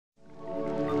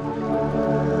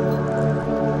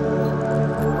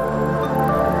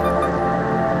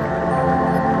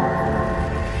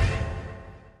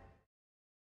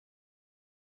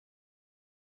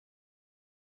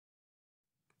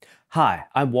Hi,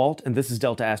 I'm Walt, and this is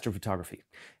Delta Astrophotography.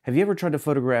 Have you ever tried to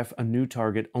photograph a new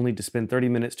target only to spend 30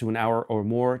 minutes to an hour or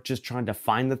more just trying to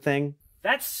find the thing?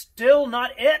 That's still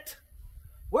not it?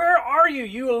 Where are you,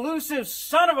 you elusive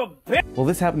son of a bitch? Well,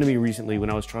 this happened to me recently when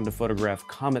I was trying to photograph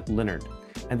Comet Leonard,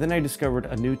 and then I discovered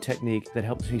a new technique that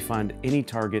helps me find any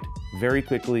target very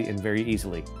quickly and very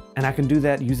easily. And I can do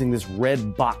that using this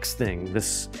red box thing,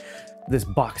 this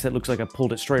box that looks like I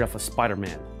pulled it straight off of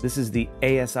Spider-Man. This is the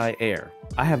ASIAIR.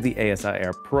 I have the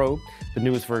ASIAIR Pro. The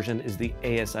newest version is the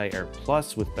ASIAIR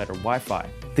Plus with better Wi-Fi.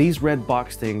 These red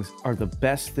box things are the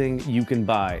best thing you can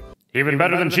buy. Even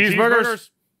better than cheeseburgers?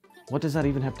 What does that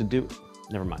even have to do?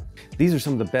 Never mind. These are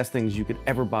some of the best things you could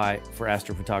ever buy for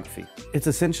astrophotography. It's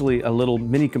essentially a little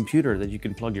mini computer that you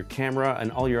can plug your camera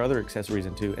and all your other accessories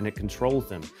into, and it controls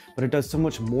them. But it does so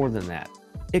much more than that.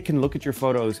 It can look at your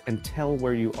photos and tell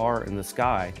where you are in the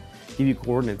sky, give you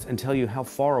coordinates, and tell you how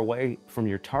far away from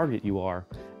your target you are,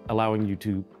 allowing you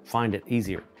to find it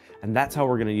easier. And that's how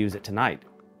we're going to use it tonight.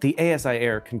 The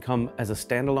ASIAIR can come as a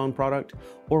standalone product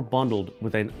or bundled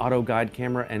with an auto guide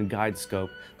camera and guide scope,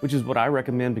 which is what I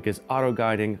recommend because auto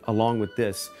guiding along with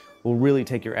this will really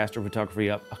take your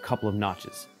astrophotography up a couple of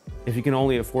notches. If you can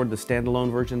only afford the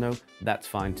standalone version though, that's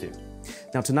fine too.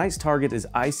 Now tonight's target is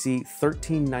IC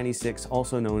 1396,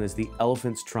 also known as the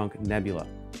Elephant's Trunk Nebula.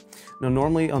 Now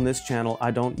normally on this channel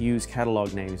I don't use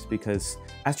catalog names because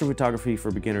astrophotography for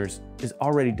beginners is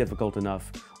already difficult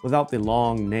enough without the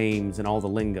long names and all the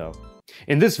lingo.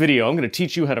 In this video, I'm going to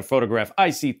teach you how to photograph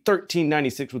IC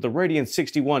 1396 with a Radian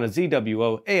 61, a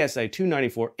ZWO, ASI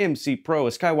 294, MC Pro, a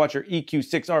Skywatcher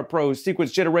EQ6R Pro,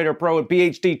 Sequence Generator Pro, and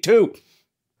PhD 2.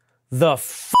 The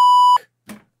f***?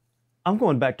 I'm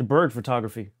going back to bird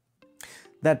photography.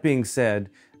 That being said,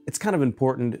 it's kind of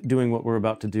important doing what we're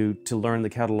about to do to learn the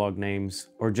catalog names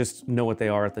or just know what they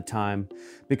are at the time,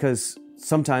 because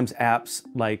sometimes apps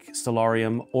like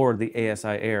Stellarium or the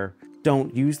ASIAIR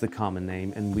don't use the common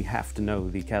name and we have to know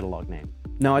the catalog name.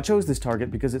 Now I chose this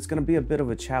target because it's going to be a bit of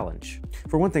a challenge.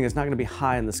 For one thing, it's not going to be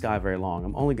high in the sky very long.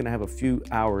 I'm only going to have a few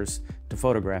hours to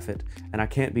photograph it and I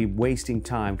can't be wasting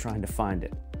time trying to find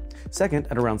it. Second,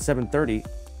 at around 7:30,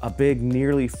 a big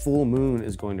nearly full moon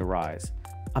is going to rise.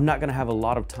 I'm not going to have a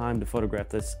lot of time to photograph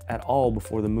this at all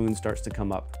before the moon starts to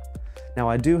come up. Now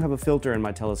I do have a filter in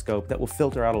my telescope that will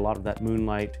filter out a lot of that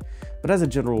moonlight, but as a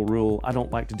general rule, I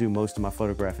don't like to do most of my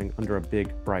photographing under a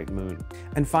big bright moon.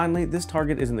 And finally, this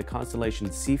target is in the constellation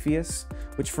Cepheus,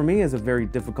 which for me is a very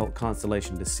difficult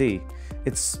constellation to see.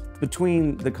 It's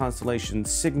between the constellations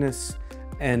Cygnus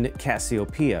and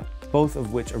Cassiopeia, both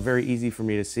of which are very easy for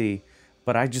me to see,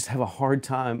 but I just have a hard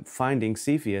time finding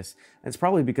Cepheus. And it's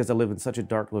probably because I live in such a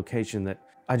dark location that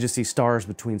I just see stars,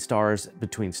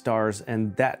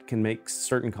 and that can make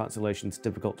certain constellations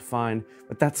difficult to find,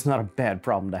 but that's not a bad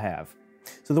problem to have.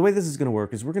 So the way this is going to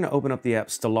work is we're going to open up the app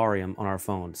Stellarium on our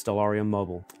phone, Stellarium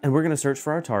Mobile, and we're going to search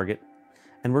for our target,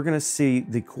 and we're going to see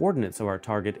the coordinates of our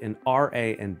target in RA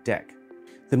and DEC.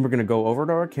 Then we're going to go over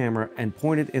to our camera and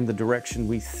point it in the direction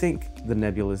we think the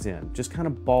nebula is in, just kind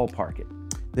of ballpark it.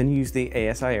 Then use the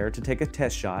ASIAIR to take a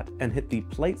test shot and hit the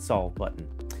plate solve button.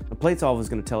 The plate solve is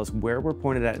going to tell us where we're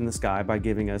pointed at in the sky by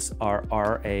giving us our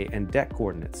RA and DEC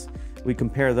coordinates. We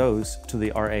compare those to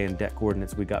the RA and DEC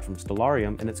coordinates we got from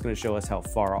Stellarium, and it's going to show us how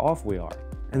far off we are.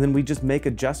 And then we just make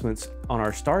adjustments on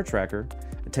our star tracker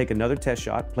and take another test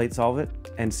shot, plate solve it,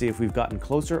 and see if we've gotten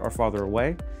closer or farther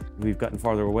away. If we've gotten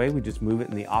farther away, we just move it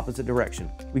in the opposite direction.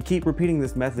 We keep repeating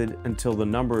this method until the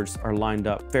numbers are lined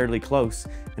up fairly close,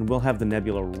 and we'll have the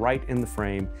nebula right in the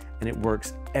frame, and it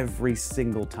works every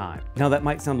single time. Now that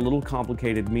might sound a little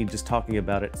complicated, me just talking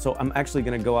about it, so I'm actually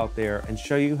going to go out there and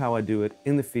show you how I do it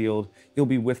in the field. You'll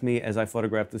be with me as I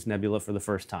photograph this nebula for the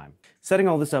first time. Setting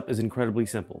all this up is incredibly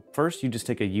simple. First, you just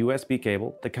take a USB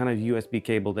cable, the kind of USB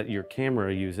cable that your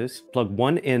camera uses, plug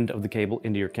one end of the cable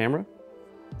into your camera,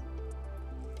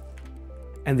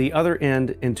 and the other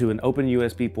end into an open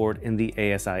USB port in the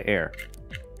ASIAIR.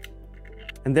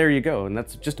 And there you go, and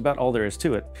that's just about all there is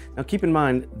to it. Now keep in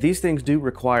mind, these things do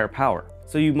require power.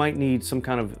 So you might need some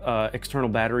kind of external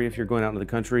battery if you're going out into the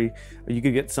country. Or you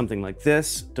could get something like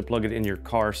this to plug it in your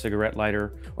car cigarette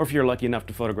lighter. Or if you're lucky enough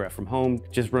to photograph from home,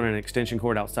 just run an extension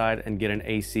cord outside and get an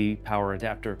AC power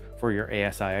adapter for your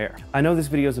ASIAIR. I know this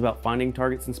video is about finding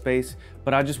targets in space,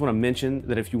 but I just want to mention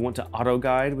that if you want to auto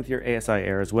guide with your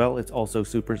ASIAIR as well, it's also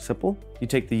super simple. You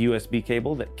take the USB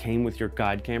cable that came with your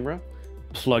guide camera,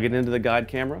 plug it into the guide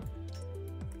camera,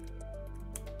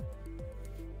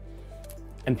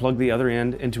 and plug the other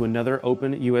end into another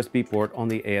open USB port on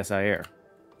the ASIAIR.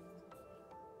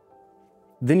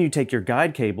 Then you take your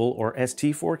guide cable or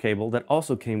ST4 cable that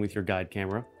also came with your guide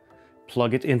camera,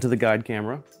 plug it into the guide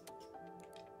camera,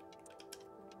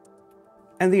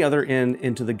 and the other end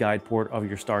into the guide port of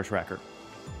your star tracker.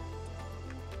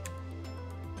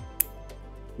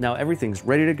 Now everything's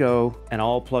ready to go and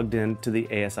all plugged in to the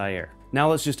ASIAIR.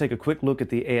 Now let's just take a quick look at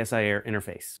the ASIAIR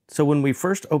interface. So when we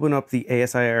first open up the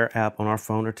ASIAIR app on our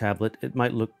phone or tablet, it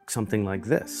might look something like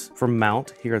this. For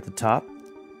mount, here at the top,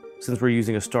 since we're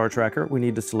using a star tracker, we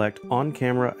need to select On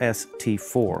Camera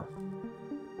ST4.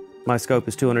 My scope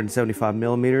is 275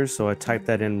 millimeters, so I type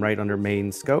that in right under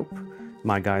main scope.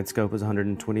 My guide scope is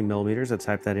 120 millimeters, I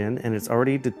type that in, and it's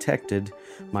already detected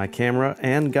my camera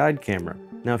and guide camera.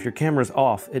 Now if your camera's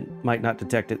off, it might not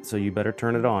detect it, so you better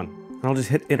turn it on. And I'll just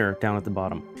hit enter down at the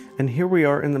bottom. And here we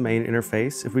are in the main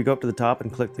interface. If we go up to the top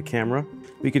and click the camera,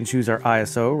 we can choose our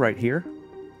ISO right here.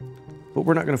 But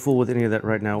we're not gonna fool with any of that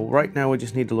right now. Right now we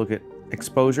just need to look at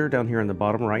exposure down here in the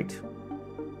bottom right.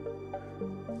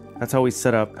 That's how we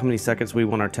set up how many seconds we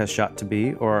want our test shot to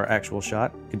be, or our actual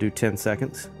shot. We could do 10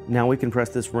 seconds. Now we can press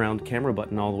this round camera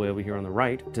button all the way over here on the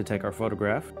right to take our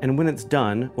photograph. And when it's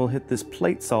done, we'll hit this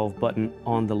plate solve button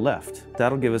on the left.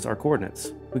 That'll give us our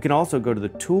coordinates. We can also go to the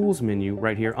tools menu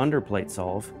right here under plate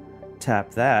solve,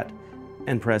 tap that,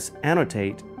 and press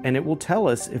annotate, and it will tell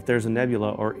us if there's a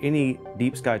nebula or any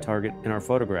deep sky target in our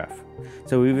photograph.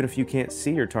 So even if you can't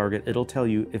see your target, it'll tell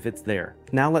you if it's there.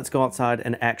 Now let's go outside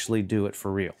and actually do it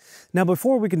for real. Now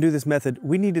before we can do this method,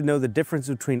 we need to know the difference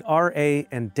between RA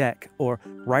and DEC, or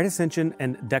right ascension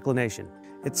and declination.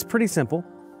 It's pretty simple.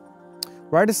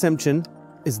 Right ascension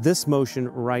is this motion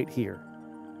right here.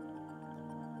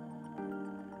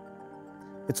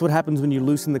 It's what happens when you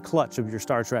loosen the clutch of your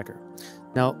star tracker.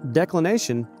 Now,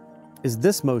 declination is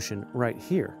this motion right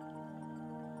here.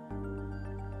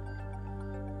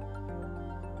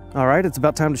 All right, it's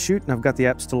about time to shoot, and I've got the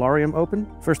app Stellarium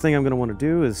open. First thing I'm going to want to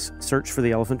do is search for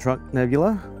the Elephant Trunk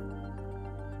Nebula.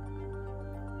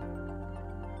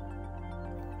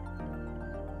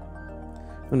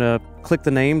 I'm going to click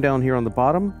the name down here on the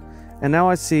bottom, and now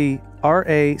I see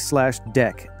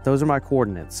RA/DEC. Those are my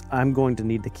coordinates. I'm going to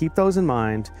need to keep those in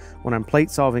mind when I'm plate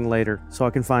solving later so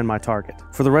I can find my target.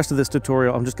 For the rest of this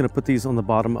tutorial, I'm just going to put these on the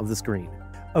bottom of the screen.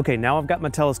 Okay, now I've got my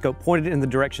telescope pointed in the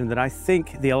direction that I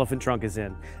think the elephant trunk is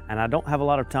in, and I don't have a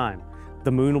lot of time.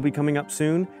 The moon will be coming up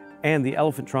soon, and the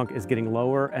elephant trunk is getting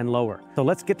lower and lower. So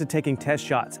let's get to taking test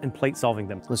shots and plate solving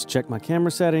them. Let's check my camera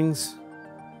settings.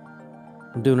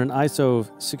 I'm doing an ISO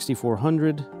of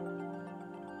 6400.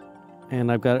 And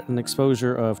I've got an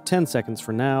exposure of 10 seconds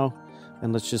for now,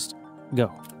 and let's just go.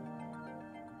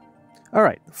 All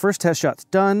right, the first test shot's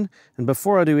done, and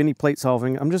before I do any plate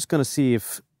solving, I'm just gonna see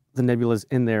if the nebula's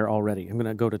in there already. I'm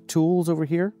gonna go to Tools over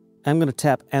here. I'm gonna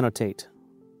tap Annotate.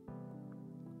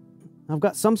 I've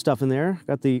got some stuff in there. I've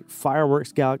got the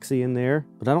Fireworks Galaxy in there,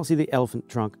 but I don't see the elephant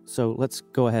trunk, so let's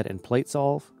go ahead and plate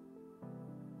solve.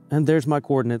 And there's my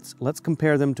coordinates. Let's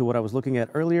compare them to what I was looking at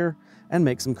earlier and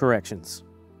make some corrections.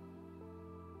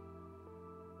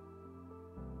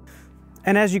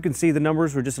 And as you can see, the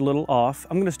numbers were just a little off.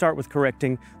 I'm gonna start with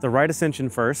correcting the right ascension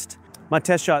first. My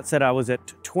test shot said I was at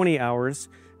 20 hours,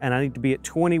 and I need to be at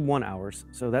 21 hours.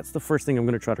 So that's the first thing I'm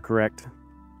gonna try to correct.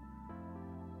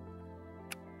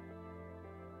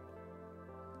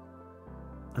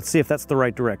 Let's see if that's the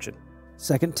right direction.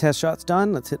 Second test shot's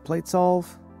done. Let's hit plate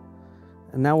solve.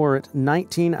 And now we're at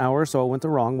 19 hours, so I went the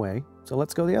wrong way. So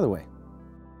let's go the other way.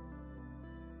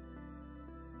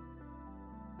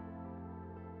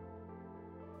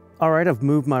 All right, I've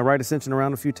moved my right ascension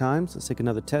around a few times. Let's take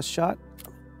another test shot.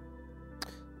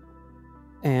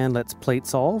 And let's plate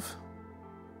solve.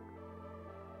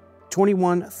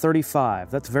 2135,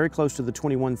 that's very close to the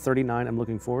 2139 I'm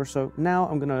looking for. So now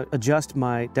I'm gonna adjust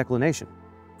my declination.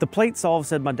 The plate solve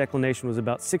said my declination was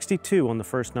about 62 on the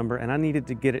first number, and I needed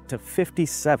to get it to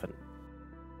 57.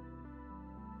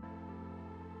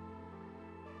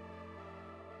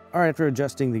 All right, after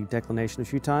adjusting the declination a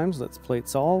few times, let's plate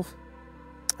solve.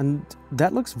 And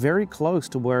that looks very close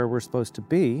to where we're supposed to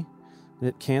be.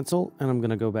 Hit cancel, and I'm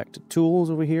gonna go back to Tools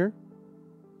over here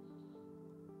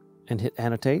and hit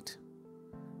Annotate.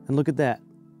 And look at that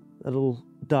little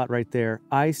dot right there,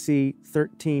 IC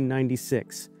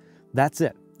 1396. That's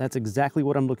it. That's exactly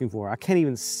what I'm looking for. I can't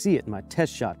even see it in my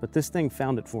test shot, but this thing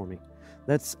found it for me.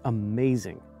 That's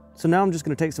amazing. So now I'm just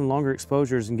gonna take some longer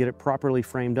exposures and get it properly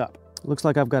framed up. Looks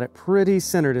like I've got it pretty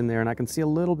centered in there, and I can see a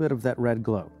little bit of that red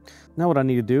glow. Now what I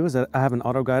need to do is I have an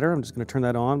auto guider. I'm just gonna turn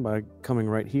that on by coming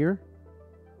right here.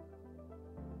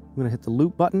 I'm gonna hit the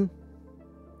loop button.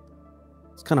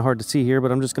 It's kind of hard to see here,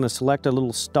 but I'm just gonna select a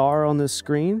little star on this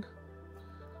screen.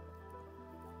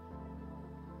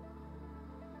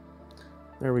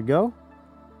 There we go.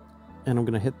 And I'm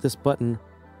gonna hit this button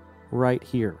right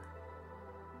here.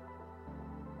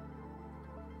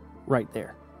 right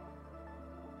there.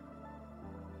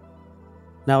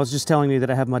 Now it's just telling me that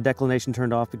I have my declination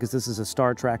turned off because this is a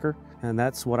star tracker and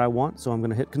that's what I want. So I'm going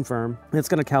to hit confirm. It's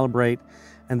going to calibrate,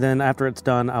 and then after it's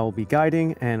done, I will be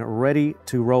guiding and ready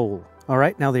to roll. All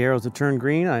right, now the arrows have turned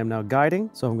green. I am now guiding.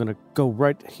 So I'm going to go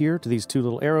right here to these two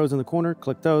little arrows in the corner,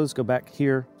 click those, go back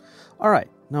here. All right,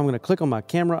 now I'm going to click on my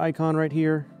camera icon right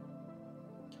here.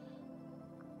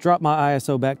 Drop my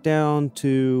ISO back down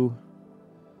to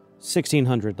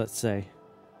 1600, let's say.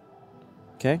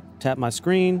 Okay, tap my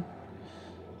screen.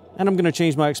 And I'm going to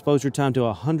change my exposure time to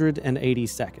 180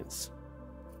 seconds.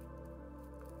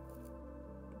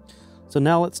 So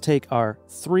now let's take our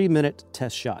 3-minute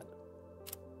test shot.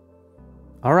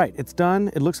 All right, it's done.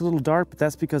 It looks a little dark, but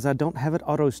that's because I don't have it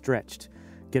auto stretched.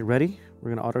 Get ready. We're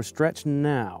going to auto stretch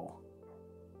now.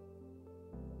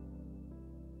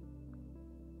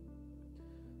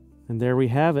 And there we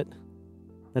have it.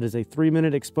 That is a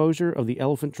 3-minute exposure of the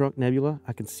Elephant Trunk Nebula.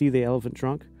 I can see the elephant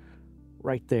trunk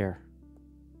right there.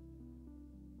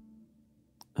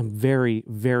 I'm very,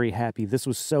 very happy. This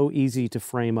was so easy to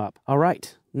frame up. All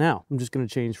right, now I'm just going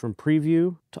to change from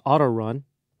preview to auto run.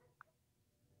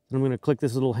 And I'm going to click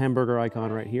this little hamburger icon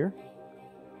right here.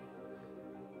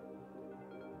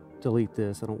 Delete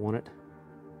this, I don't want it.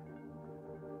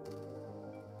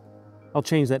 I'll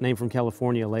change that name from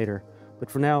California later. But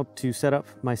for now, to set up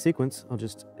my sequence, I'll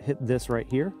just hit this right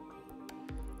here.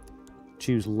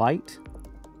 Choose light.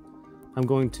 I'm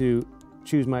going to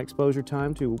choose my exposure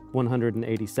time to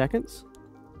 180 seconds.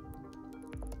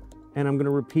 And I'm going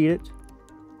to repeat it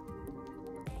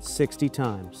 60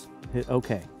 times. Hit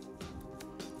OK.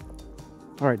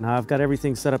 All right, now I've got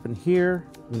everything set up in here.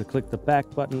 I'm going to click the back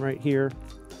button right here.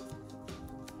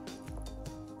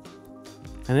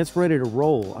 And it's ready to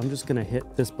roll. I'm just going to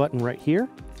hit this button right here.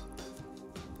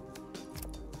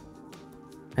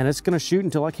 And it's going to shoot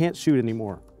until I can't shoot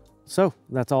anymore. So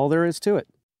that's all there is to it.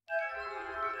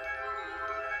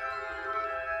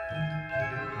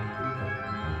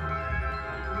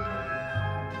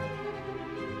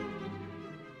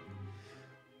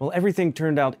 Well, everything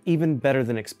turned out even better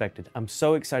than expected. I'm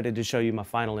so excited to show you my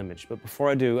final image. But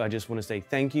before I do, I just want to say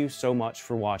thank you so much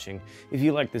for watching. If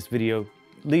you like this video,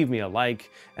 leave me a like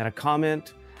and a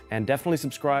comment, and definitely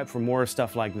subscribe for more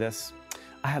stuff like this.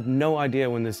 I have no idea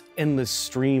when this endless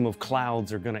stream of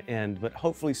clouds are going to end, but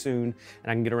hopefully soon,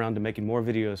 and I can get around to making more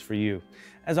videos for you.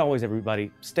 As always,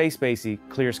 everybody, stay spacey,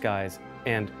 clear skies,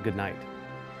 and good night.